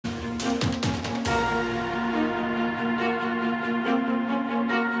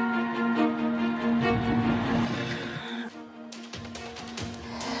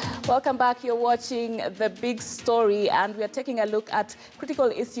Welcome back. You're watching The Big Story, and we are taking a look at critical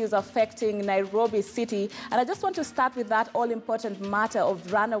issues affecting Nairobi City. And I just want to start with that all-important matter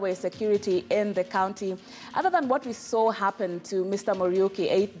of runaway security in the county. Other than what we saw happen to Mr.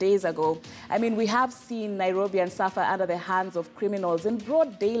 Muriuki 8 days ago, I mean, we have seen Nairobians suffer under the hands of criminals in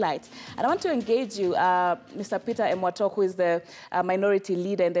broad daylight. And I want to engage you, Mr. Peter Mwatoko, who is the minority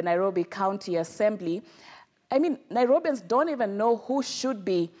leader in the Nairobi County Assembly. I mean, Nairobians don't even know who should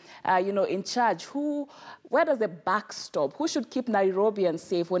be, in charge. Where does the buck stop? Who should keep Nairobians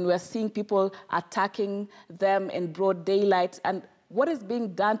safe when we're seeing people attacking them in broad daylight? And what is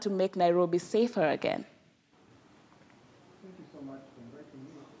being done to make Nairobi safer again? Thank you so much for inviting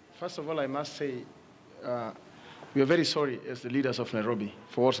me. First of all, I must say we are very sorry as the leaders of Nairobi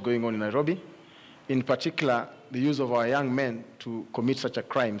for what's going on in Nairobi. In particular, the use of our young men to commit such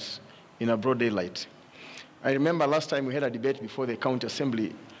crimes in a broad daylight. I remember last time we had a debate before the county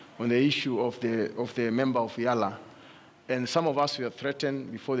assembly on the issue of the member of Yala, and some of us were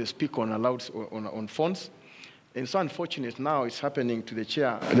threatened before they speak on phones. And so unfortunate now it's happening to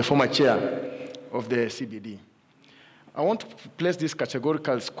the former chair of the CBD. I want to place this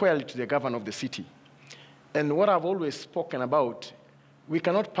categorical squarely to the governor of the city. And what I've always spoken about, we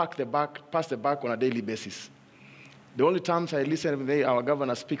cannot pass the buck on a daily basis. The only times I listen when our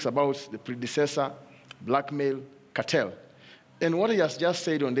governor speaks about the predecessor, blackmail, cartel. And what he has just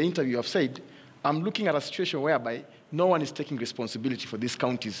said on the interview, I've said, I'm looking at a situation whereby no one is taking responsibility for these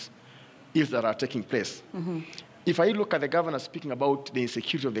counties if that are taking place. Mm-hmm. If I look at the governor speaking about the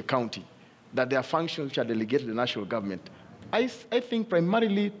insecurity of the county, that there are functions which are delegated to the national government, I think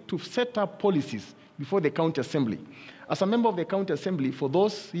primarily to set up policies before the county assembly. As a member of the county assembly, for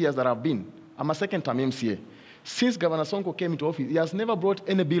those years that I've been, I'm a second-term MCA. Since Governor Sonko came into office, he has never brought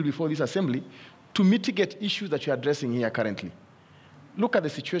any bill before this assembly to mitigate issues that you're addressing here currently. Look at the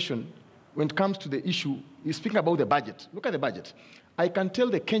situation when it comes to the issue. You're speaking about the budget. Look at the budget. I can tell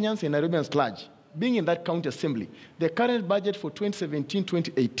the Kenyans and Nairobians large, being in that county assembly, the current budget for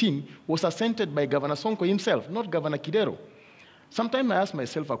 2017-2018 was assented by Governor Sonko himself, not Governor Kidero. Sometimes I ask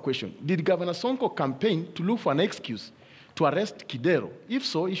myself a question. Did Governor Sonko campaign to look for an excuse to arrest Kidero? If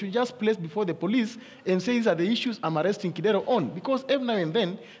so, he should just place before the police and say these are the issues I'm arresting Kidero on. Because every now and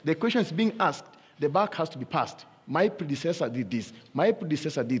then, the question is being asked, the buck has to be passed. My predecessor did this. My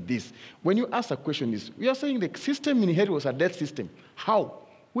predecessor did this. When you ask a question, we are saying the system in here was a dead system. How?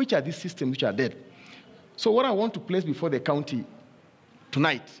 Which are these systems which are dead? So what I want to place before the county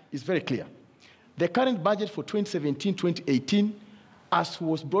tonight is very clear. The current budget for 2017-2018, as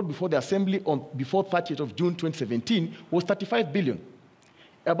was brought before the assembly before 30th of June 2017, was 35 billion.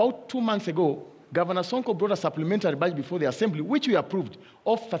 About 2 months ago, Governor Sonko brought a supplementary budget before the assembly, which we approved,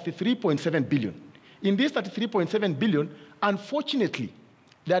 of 33.7 billion. In this 33.7 billion, unfortunately,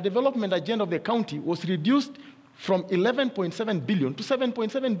 the development agenda of the county was reduced from 11.7 billion to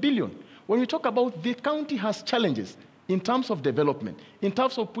 7.7 billion. When we talk about the county has challenges in terms of development, in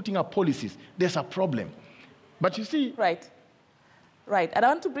terms of putting up policies, there's a problem. But you see... Right, and I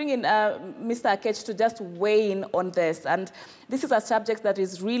want to bring in Mr. Akech to just weigh in on this. And this is a subject that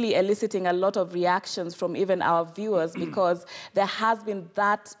is really eliciting a lot of reactions from even our viewers because there has been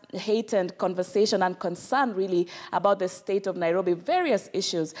that heightened conversation and concern really about the state of Nairobi, various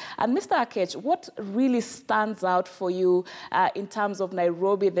issues. And Mr. Akech, what really stands out for you in terms of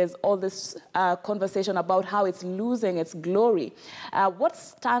Nairobi? There's all this conversation about how it's losing its glory. What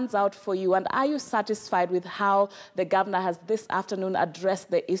stands out for you, and are you satisfied with how the governor has this afternoon address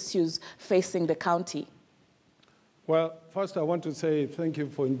the issues facing the county? Well, first I want to say thank you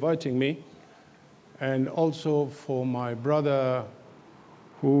for inviting me, and also for my brother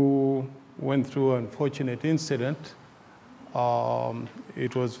who went through an unfortunate incident.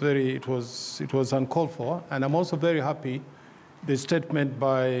 It was uncalled for, and I'm also very happy the statement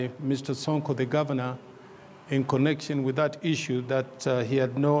by Mr. Sonko, the governor, in connection with that issue, that he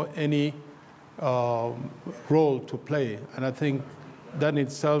had any role to play, and I think that in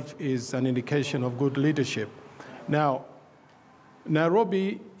itself is an indication of good leadership. Now,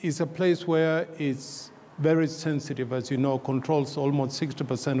 Nairobi is a place where it's very sensitive, as you know, controls almost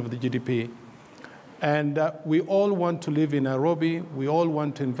 60% of the GDP. And we all want to live in Nairobi, we all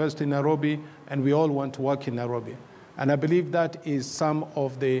want to invest in Nairobi, and we all want to work in Nairobi. And I believe that is some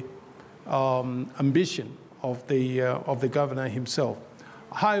of the ambition of the governor himself.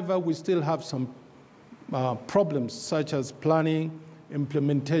 However, we still have some problems such as planning,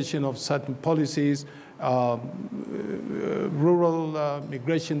 implementation of certain policies, rural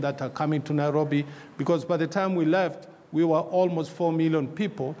migration that are coming to Nairobi, because by the time we left, we were almost 4 million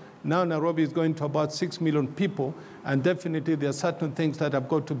people. Now Nairobi is going to about 6 million people, and definitely there are certain things that have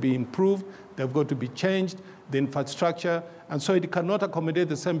got to be improved, they've got to be changed, the infrastructure, and so it cannot accommodate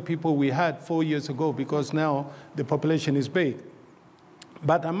the same people we had 4 years ago because now the population is big.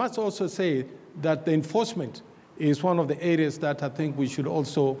 But I must also say that the enforcement is one of the areas that I think we should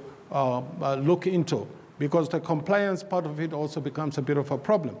also look into, because the compliance part of it also becomes a bit of a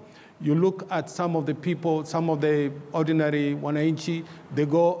problem. You look at some of the people, some of the ordinary wananchi, they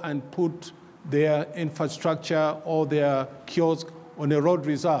go and put their infrastructure or their kiosk on a road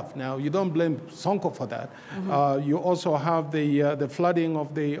reserve. Now, you don't blame Sonko for that. You also have the flooding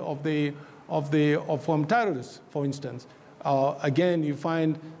of terrorists, for instance. Again, you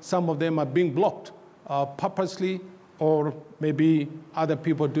find some of them are being blocked purposely, or maybe other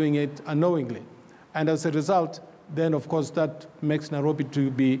people doing it unknowingly. And as a result, then of course that makes Nairobi to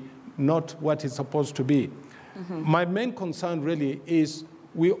be not what it's supposed to be. My main concern really is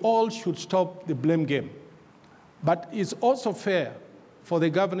we all should stop the blame game. But it's also fair for the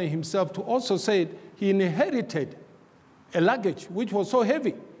governor himself to also say he inherited a luggage which was so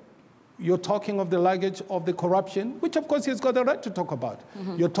heavy. You're talking of the luggage of the corruption, which of course he's got the right to talk about.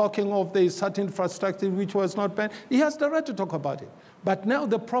 You're talking of the certain infrastructure which was not planned. He has the right to talk about it. But now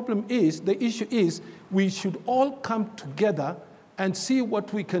the problem is, the issue is, we should all come together and see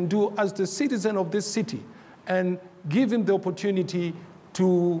what we can do as the citizen of this city and give him the opportunity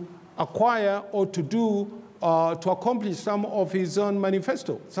to acquire or to do, to accomplish some of his own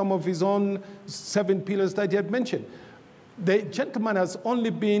manifesto, some of his own 7 pillars that he had mentioned. The gentleman has only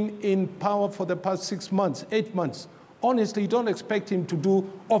been in power for the past 6 months, 8 months. Honestly, you don't expect him to do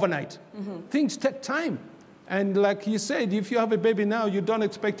overnight. Things take time. And like he said, if you have a baby now, you don't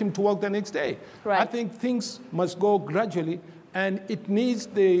expect him to walk the next day. Right. I think things must go gradually, and it needs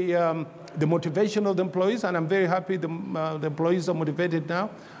the motivation of the employees, and I'm very happy the employees are motivated now.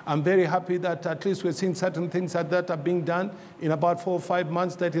 I'm very happy that at least we're seeing certain things like that are being done in about 4 or 5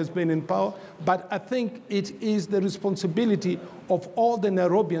 months that he has been in power. But I think it is the responsibility of all the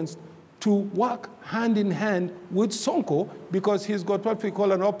Nairobians to work hand in hand with Sonko, because he's got what we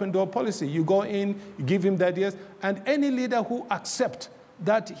call an open door policy. You go in, you give him the ideas, and any leader who accepts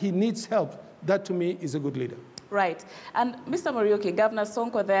that he needs help, that to me is a good leader. Right. And Mr. Muriuki, Governor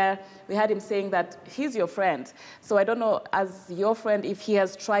Sonko there, we had him saying that he's your friend. So I don't know, as your friend, if he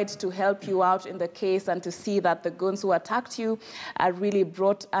has tried to help you out in the case and to see that the goons who attacked you are really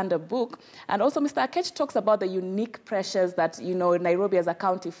brought under book. And also, Mr. Akech talks about the unique pressures that, you know, Nairobi as a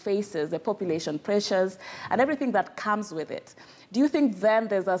county faces, the population pressures, and everything that comes with it. Do you think then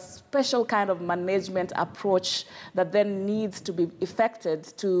there's a special kind of management approach that then needs to be effected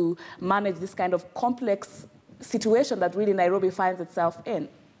to manage this kind of complex situation that really Nairobi finds itself in?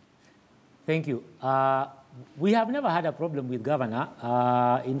 Thank you. We have never had a problem with Governor.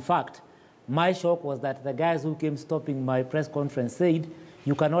 In fact, my shock was that the guys who came stopping my press conference said,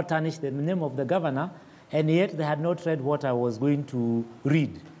 you cannot tarnish the name of the governor, and yet they had not read what I was going to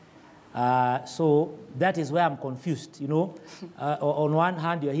read. So that is where I'm confused, you know. On one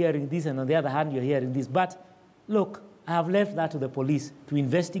hand, you're hearing this, and on the other hand, you're hearing this. But look, I have left that to the police to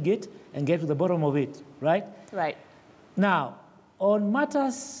investigate and get to the bottom of it, right? Right. Now, on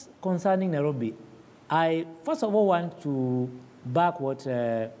matters concerning Nairobi, I first of all want to back what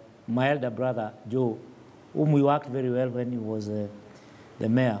my elder brother, Joe, whom we worked very well when he was the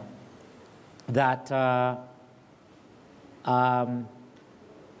mayor, that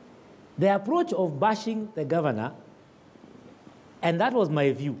the approach of bashing the governor, and that was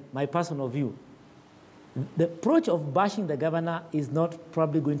my view, my personal view, the approach of bashing the governor is not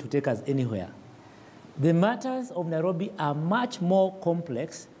probably going to take us anywhere. The matters of Nairobi are much more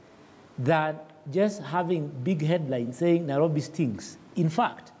complex than just having big headlines saying Nairobi stinks. In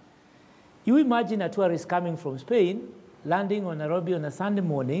fact, you imagine a tourist coming from Spain, landing on Nairobi on a Sunday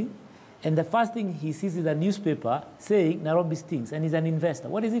morning, and the first thing he sees is a newspaper saying Nairobi stinks, and he's an investor.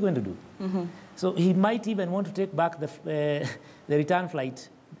 What is he going to do? So he might even want to take back the return flight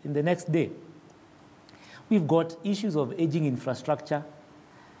in the next day. We've got issues of aging infrastructure,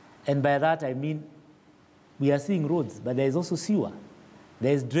 and by that I mean we are seeing roads, but there is also sewer.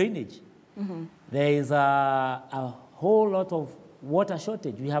 There is drainage. There is a whole lot of water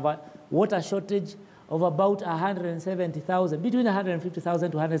shortage. We have a water shortage of about 170,000, between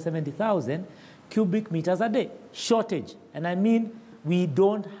 150,000 to 170,000 cubic meters a day. Shortage. And I mean we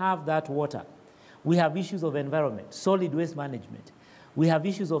don't have that water. We have issues of environment, solid waste management. We have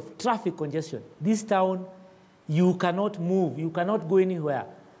issues of traffic congestion. This town, you cannot move, you cannot go anywhere.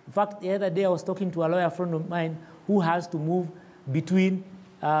 In fact, the other day I was talking to a lawyer friend of mine who has to move between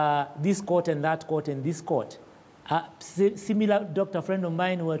this court and that court and this court. Similar doctor friend of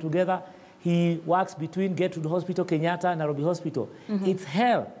mine who are together, he works between Gertrude Hospital, Kenyatta, Nairobi Hospital. It's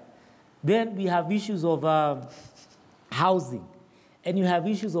hell. Then we have issues of housing, and you have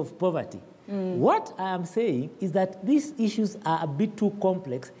issues of poverty. What I am saying is that these issues are a bit too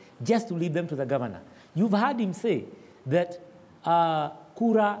complex just to leave them to the governor. You've heard him say that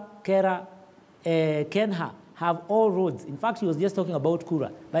Kura, Kera, Kenha have all roads. In fact, he was just talking about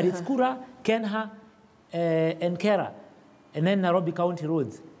Kura. But it's Kura, Kenha, and Kera, and then Nairobi County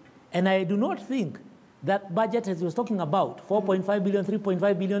roads. And I do not think that budget, as he was talking about, 4.5 billion,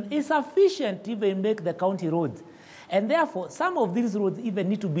 3.5 billion, is sufficient to even make the county roads. And therefore, some of these roads even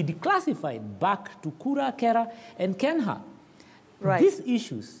need to be declassified back to Kura, Kera, and Kenha. Right. These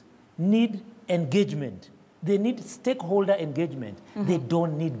issues need engagement. They need stakeholder engagement. They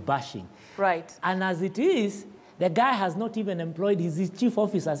don't need bashing. Right. And as it is, the guy has not even employed his chief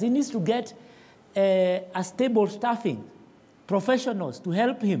officers. He needs to get a stable staffing, professionals to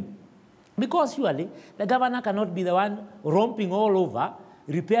help him. Because surely, the governor cannot be the one romping all over,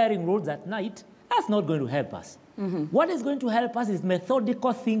 repairing roads at night. That's not going to help us. What is going to help us is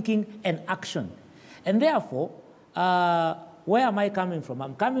methodical thinking and action. And therefore, where am I coming from?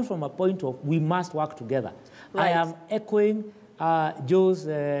 I'm coming from a point of we must work together. Right. I am echoing Joe's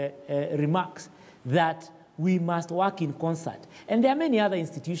remarks that we must work in concert. And there are many other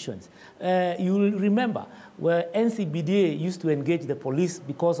institutions. You will remember where NCBDA used to engage the police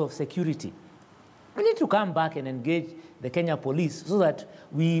because of security. We need to come back and engage the Kenya police so that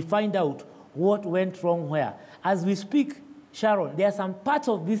we find out what went wrong where. As we speak, Sharon, there are some parts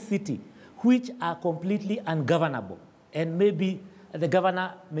of this city which are completely ungovernable. And maybe the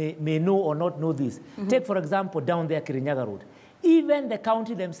governor may know or not know this. Take, for example, down there, Kirinyaga Road. Even the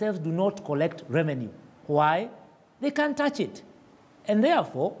county themselves do not collect revenue. Why? They can't touch it. And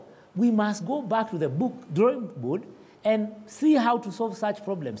therefore, we must go back to the drawing board and see how to solve such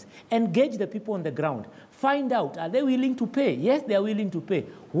problems. Engage the people on the ground. Find out, are they willing to pay? Yes, they are willing to pay.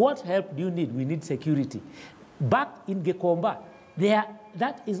 What help do you need? We need security. Back in Gekomba,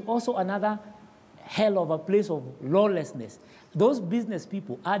 that is also another hell of a place of lawlessness. Those business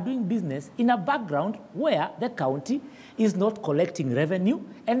people are doing business in a background where the county is not collecting revenue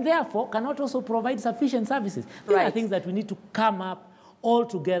and therefore cannot also provide sufficient services. These are things that we need to come up all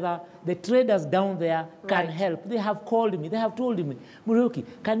together. The traders down there can help. They have called me. They have told me, Muriuki,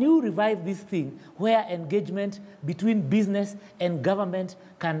 can you revive this thing where engagement between business and government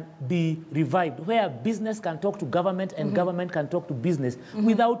can be revived, where business can talk to government and government can talk to business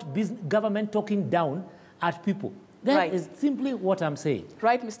without government talking down at people. That is simply what I'm saying.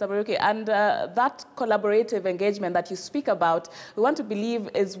 Right, Mr. Muriuki. And that collaborative engagement that you speak about, we want to believe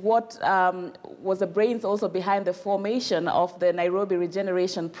is what was the brains also behind the formation of the Nairobi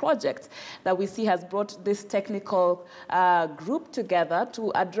Regeneration Project that we see has brought this technical group together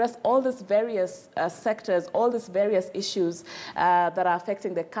to address all these various sectors, all these various issues that are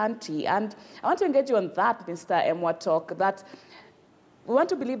affecting the country. And I want to engage you on that, Mr. Mwatok, that we want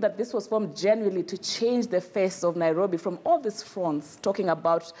to believe that this was formed genuinely to change the face of Nairobi from all these fronts, talking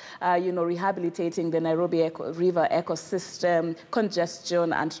about, rehabilitating the Nairobi River ecosystem,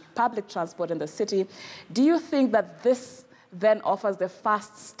 congestion, and public transport in the city. Do you think that this then offers the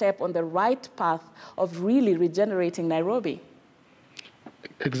first step on the right path of really regenerating Nairobi?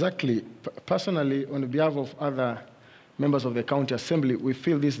 Exactly. Personally, on behalf of other members of the County Assembly, we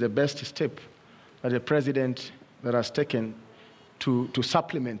feel this is the best step that the President that has taken to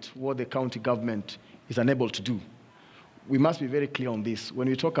supplement what the county government is unable to do. We must be very clear on this. When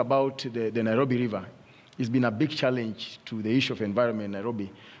we talk about the Nairobi River, it's been a big challenge to the issue of environment in Nairobi.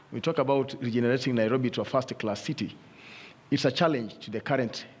 When we talk about regenerating Nairobi to a first-class city, it's a challenge to the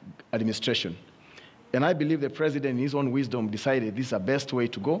current administration. And I believe the President, in his own wisdom, decided this is the best way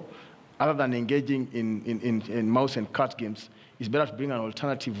to go. Other than engaging in mouse and cat games, it's better to bring an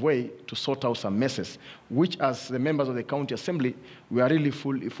alternative way to sort out some messes, which as the members of the County Assembly, we are really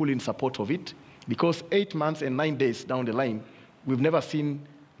fully in support of it, because 8 months and 9 days down the line, we've never seen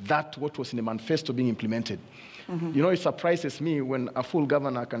that what was in the manifesto being implemented. You know, it surprises me when a full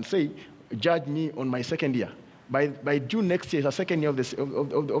governor can say, judge me on my second year. By June next year, it's the second year of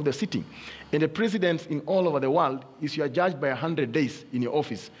the sitting. And the presidents in all over the world, is you are judged by 100 days in your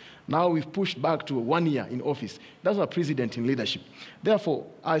office. Now we've pushed back to 1 year in office. That's not a president in leadership. Therefore,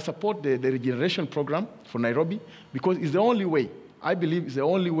 I support the regeneration program for Nairobi because it's the only way, I believe it's the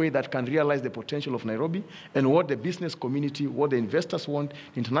only way that can realize the potential of Nairobi and what the business community, what the investors want,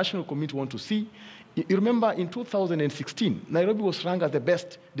 the international community want to see. You remember in 2016, Nairobi was ranked as the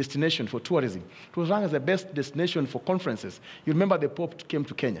best destination for tourism. It was ranked as the best destination for conferences. You remember the Pope came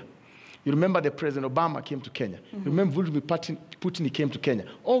to Kenya. You remember the President Obama came to Kenya. You remember Vladimir Putin came to Kenya.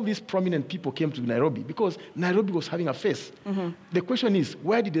 All these prominent people came to Nairobi because Nairobi was having a face. The question is,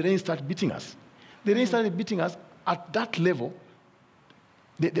 where did the rain start beating us? The rain started beating us at that level.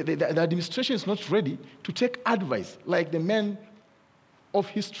 The administration is not ready to take advice like the men of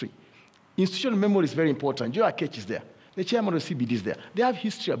history. Institutional memory is very important. Joe Akech is there. The chairman of the CBD is there. They have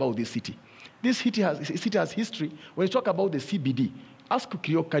history about this city. This city has history. When you talk about the CBD, ask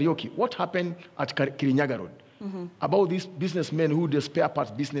Karaoke, what happened at Kirinyaga Road? About these businessmen who do spare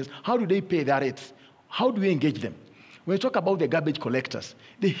parts business, how do they pay their rates? How do we engage them? When you talk about the garbage collectors,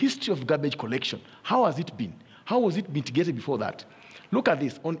 the history of garbage collection, how has it been? How was it mitigated before that? Look at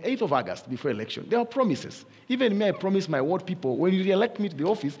this. On 8th of August, before election, there are promises. Even me, I promised my ward people, when you re-elect me to the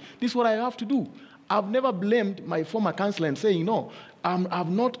office, this is what I have to do. I've never blamed my former councillor and saying, no, I've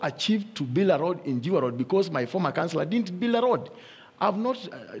not achieved to build a road in Jiwa Road because my former councillor didn't build a road. I've not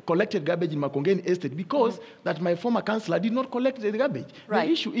collected garbage in Makongeni Estate because that my former councillor did not collect the garbage. Right.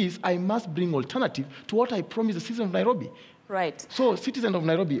 The issue is I must bring alternative to what I promised the citizens of Nairobi. Right. So, citizens of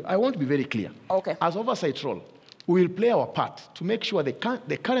Nairobi, I want to be very clear. Okay. As oversight role, we will play our part to make sure the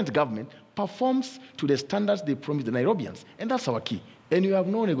current government performs to the standards they promised the Nairobians. And that's our key. And you have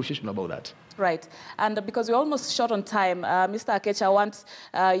no negotiation about that. Right. And because we're almost short on time, Mr. Akech, I want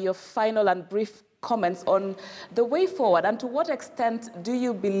your final and brief comments on the way forward, and to what extent do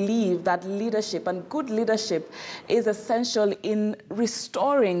you believe that leadership and good leadership is essential in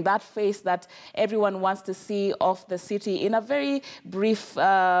restoring that face that everyone wants to see of the city in a very brief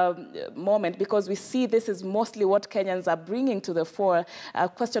moment, because we see this is mostly what Kenyans are bringing to the fore, a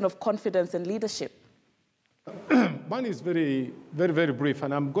question of confidence and leadership. One is very, very, very brief,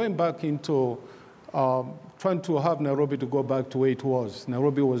 and I'm going back into trying to have Nairobi to go back to where it was.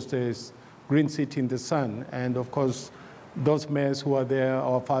 Nairobi was this green city in the sun, and of course, those mayors who are there,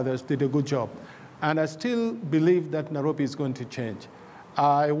 our fathers, did a good job. And I still believe that Nairobi is going to change.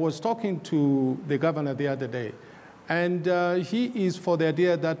 I was talking to the governor the other day, and he is for the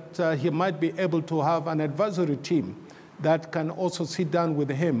idea that he might be able to have an advisory team that can also sit down with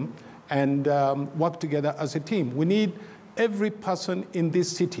him and work together as a team. We need every person in this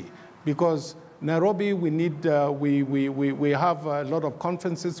city, because Nairobi, we need, we have a lot of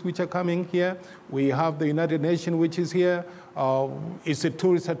conferences which are coming here. We have the United Nations, which is here. It's a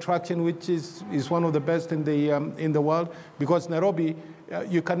tourist attraction, which is one of the best in the world, because Nairobi,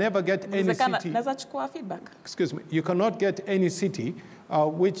 you can never get any city. Excuse me. You cannot get any city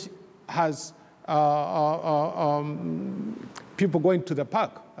which has people going to the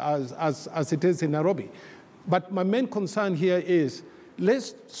park as it is in Nairobi. But my main concern here is,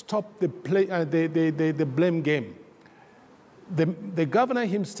 let's stop the blame game. The governor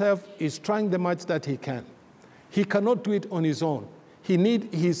himself is trying the much that he can. He cannot do it on his own. He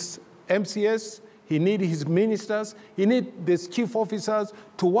needs his MCS, he needs his ministers, he needs the chief officers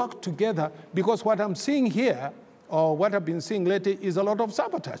to work together, because what I'm seeing here, or what I've been seeing lately, is a lot of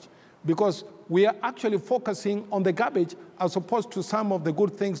sabotage, because we are actually focusing on the garbage as opposed to some of the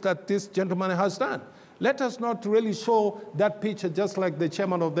good things that this gentleman has done. Let us not really show that picture, just like the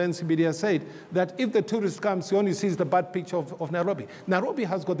chairman of the NCBDA said, that if the tourist comes, he only sees the bad picture of Nairobi. Nairobi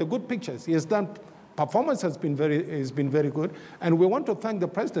has got the good pictures. He has done, performance has been very good. And we want to thank the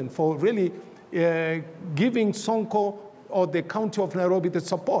president for really giving Sonko or the county of Nairobi the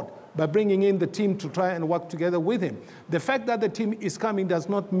support by bringing in the team to try and work together with him. The fact that the team is coming does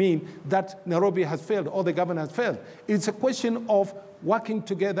not mean that Nairobi has failed or the government has failed. It's a question of working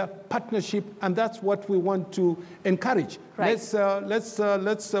together, partnership, and that's what we want to encourage. Right. Let's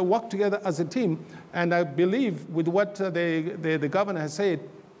work together as a team, and I believe with what the governor has said,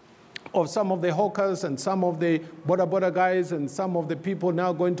 of some of the hawkers and some of the border guys and some of the people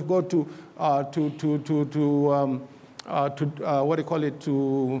now going to go to what do you call it,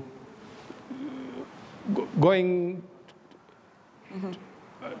 to going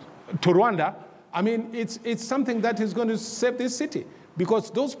to Rwanda. I mean, it's something that is going to save this city, because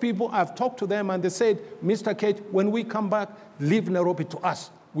those people, I've talked to them and they said, Mr. Kate, when we come back, leave Nairobi to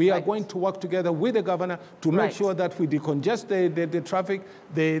us. We are going to work together with the governor to make sure that we decongest the traffic,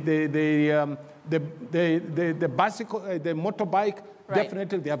 the bicycle, the motorbike.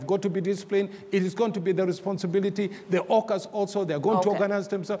 Definitely, they have got to be disciplined. It is going to be the responsibility. The hawkers also, they're going to organize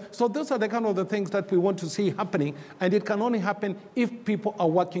themselves. So those are the kind of the things that we want to see happening. And it can only happen if people are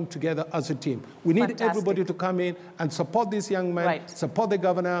working together as a team. We need everybody to come in and support this young man, support the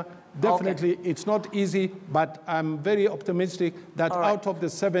governor. Definitely, it's not easy, but I'm very optimistic that out of the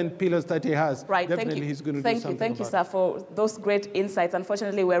 7 pillars that he has, definitely he's going to do something. Thank you, sir, for those great insights.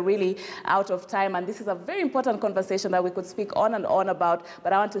 Unfortunately, we're really out of time, and this is a very important conversation that we could speak on and on about. about.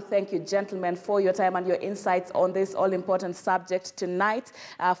 But I want to thank you, gentlemen, for your time and your insights on this all-important subject tonight.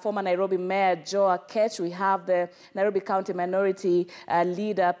 Former Nairobi Mayor Joe Ketch, we have the Nairobi County Minority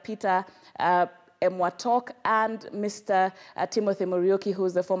Leader Peter Mwatok, and Mr. Timothy Muriuki,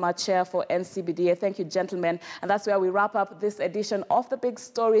 who's the former chair for NCBDA. Thank you, gentlemen. And that's where we wrap up this edition of The Big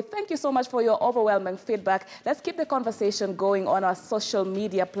Story. Thank you so much for your overwhelming feedback. Let's keep the conversation going on our social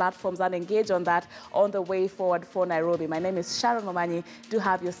media platforms and engage on that on the way forward for Nairobi. My name is Sharon Momanyi. Do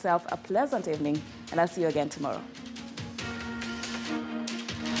have yourself a pleasant evening, and I'll see you again tomorrow.